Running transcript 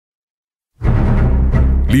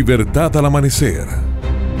Libertad al Amanecer.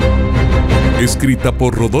 Escrita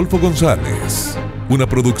por Rodolfo González. Una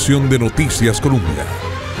producción de Noticias Colombia.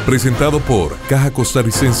 Presentado por Caja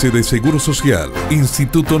Costarricense de Seguro Social,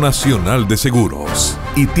 Instituto Nacional de Seguros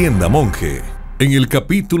y Tienda Monje. En el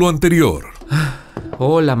capítulo anterior.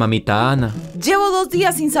 Hola, mamita Ana. Llevo 2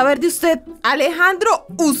 días sin saber de usted. Alejandro,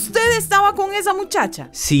 ¿usted estaba con esa muchacha?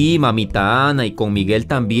 Sí, mamita Ana, y con Miguel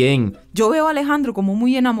también. Yo veo a Alejandro como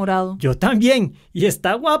muy enamorado. Yo también, y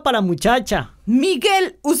está guapa la muchacha.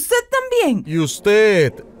 Miguel, ¿usted también? ¿Y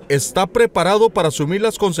usted está preparado para asumir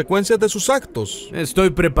las consecuencias de sus actos? Estoy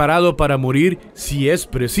preparado para morir si es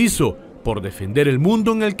preciso, por defender el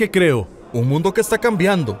mundo en el que creo. Un mundo que está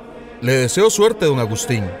cambiando. Le deseo suerte, don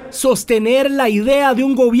Agustín. Sostener la idea de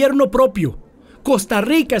un gobierno propio. Costa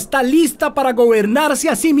Rica está lista para gobernarse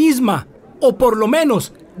a sí misma. O por lo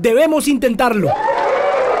menos, debemos intentarlo.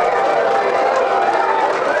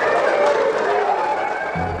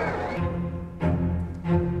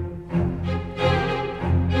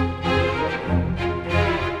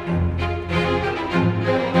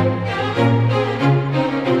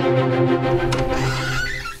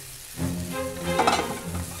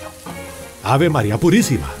 Ave María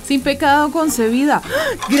Purísima. Sin pecado concebida.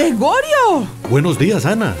 ¡Gregorio! Buenos días,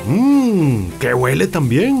 Ana. ¡Qué huele tan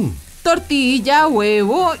bien! Tortilla,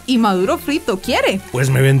 huevo y maduro frito, ¿quiere? Pues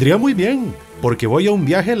me vendría muy bien, porque voy a un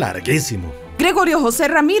viaje larguísimo. Gregorio José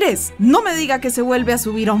Ramírez, no me diga que se vuelve a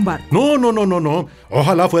subir a un bar. No.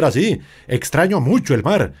 Ojalá fuera así. Extraño mucho el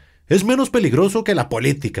mar. Es menos peligroso que la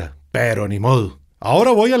política, pero ni modo.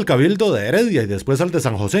 Ahora voy al Cabildo de Heredia y después al de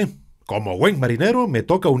San José. Como buen marinero, me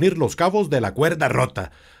toca unir los cabos de la cuerda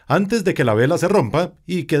rota, antes de que la vela se rompa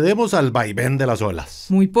y quedemos al vaivén de las olas.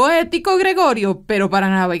 Muy poético, Gregorio, pero para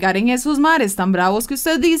navegar en esos mares tan bravos que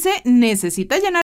usted dice, necesita llenar